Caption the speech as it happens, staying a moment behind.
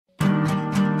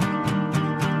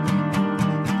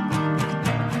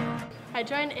I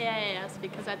joined iitAIAS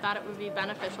because I thought it would be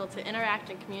beneficial to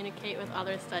interact and communicate with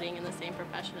others studying in the same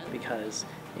profession. Because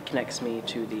it connects me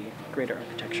to the greater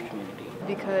architecture community.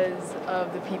 Because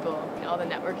of the people, all the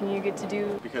networking you get to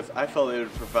do. Because I felt it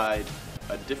would provide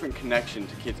a different connection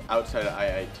to kids outside of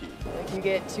IIT. Like you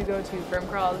get to go to firm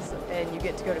crawls and you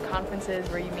get to go to conferences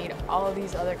where you meet all of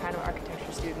these other kind of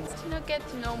architecture students. To get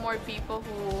to know more people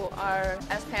who are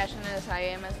as passionate as I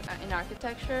am in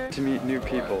architecture. To meet new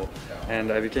people,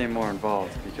 and I became more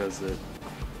involved because it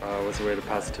was a way to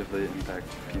positively impact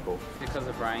people. Because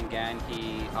of Brian Gann,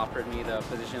 he offered me the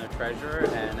position of treasurer,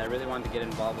 and I really wanted to get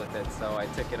involved with it, so I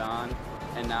took it on.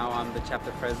 And now I'm the chapter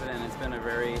president, and it's been a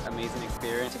very amazing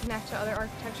experience. To connect to other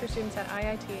architecture students at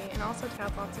IIT and also to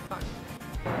have lots of fun.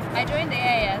 I joined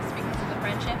iitAIAS because of the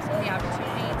friendships and the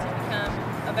opportunity to become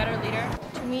a better leader.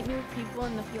 To meet new people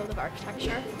in the field of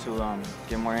architecture. To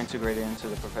get more integrated into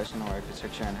the professional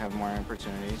architecture and have more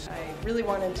opportunities. I really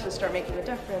wanted to start making a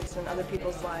difference in other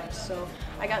people's lives, so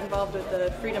I got involved with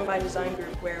the Freedom by Design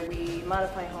group where we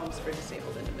modify homes for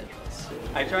disabled individuals.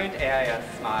 I joined iitAIAS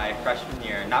my freshman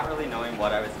year, not really knowing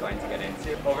what I was going to get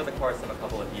into. Over the course of a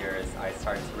couple of years, I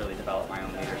started to really develop my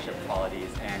own leadership qualities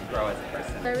and grow as a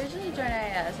person. I originally joined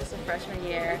iitAIAS as a freshman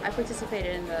year. I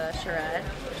participated in the charrette,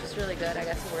 which was really good. I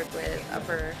got to work with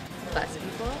upper class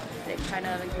people. It kind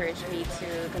of encouraged me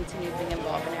to continue being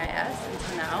involved in iitAIAS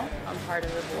until now. I'm part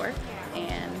of the board,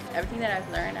 and everything that I've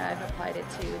learned, I've applied it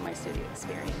to my studio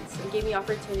experience. It gave me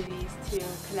opportunities to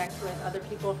connect with other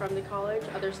people from the college,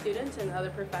 other students, and other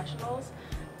professionals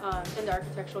in the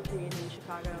architectural community in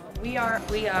Chicago. We are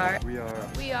iitAIAS.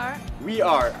 iitAIAS.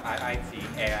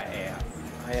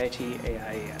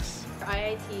 iitAIAS.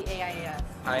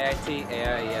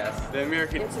 iitAIAS. The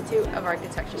American Institute of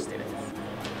Architecture Students.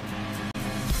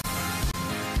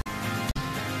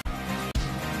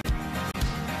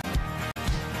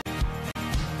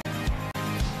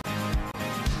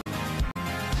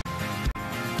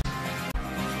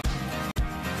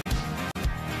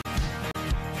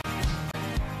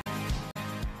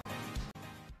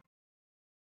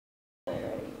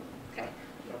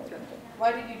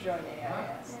 Why did you join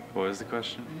iitAIAS? What was the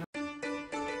question?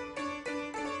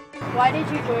 Why did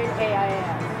you join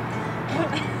iitAIAS?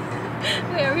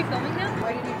 Wait, are we filming now?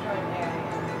 Why did you join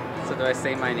iitAIAS? So do I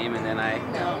say my name and then I...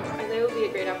 No. I think it would be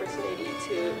a great opportunity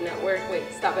to network. Wait,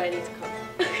 stop it, I need to come.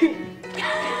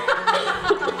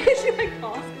 She like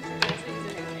calls because she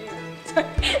knows her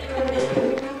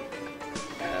name.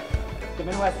 The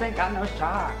Midwest ain't got no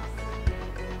sharks.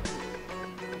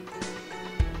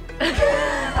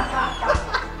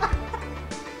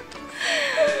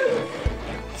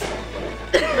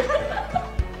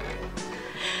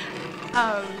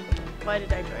 Why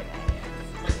did I join iitAIAS?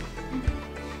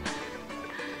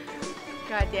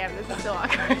 God damn, this is so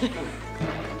awkward.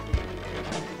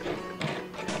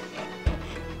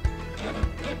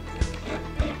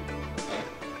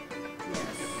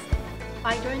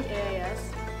 I joined iitAIAS.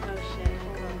 Oh shit,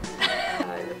 hold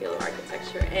on. In the field of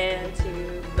architecture and to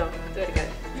no, do it again.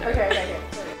 Okay.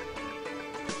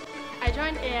 I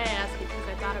joined iitAIAS because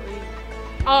I thought it would be.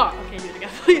 Oh, okay, do it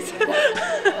again, please.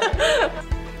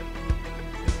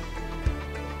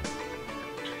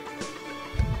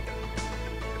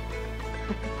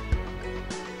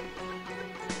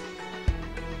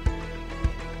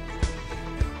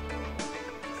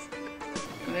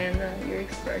 Amanda, your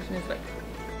expression is like...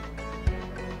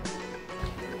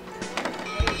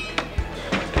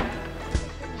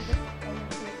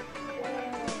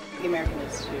 The American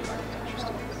Institute of Architecture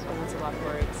Students. Oh, that's a lot of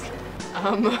words.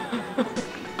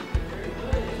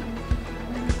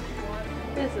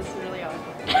 This is really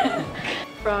awkward.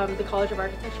 From the College of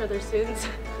Architecture, other students.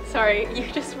 Sorry, you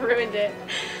just ruined it.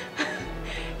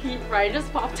 Ryan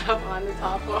just popped up on the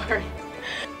top floor.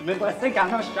 The Midwest ain't got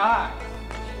no sharks.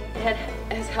 It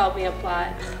has helped me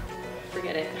apply.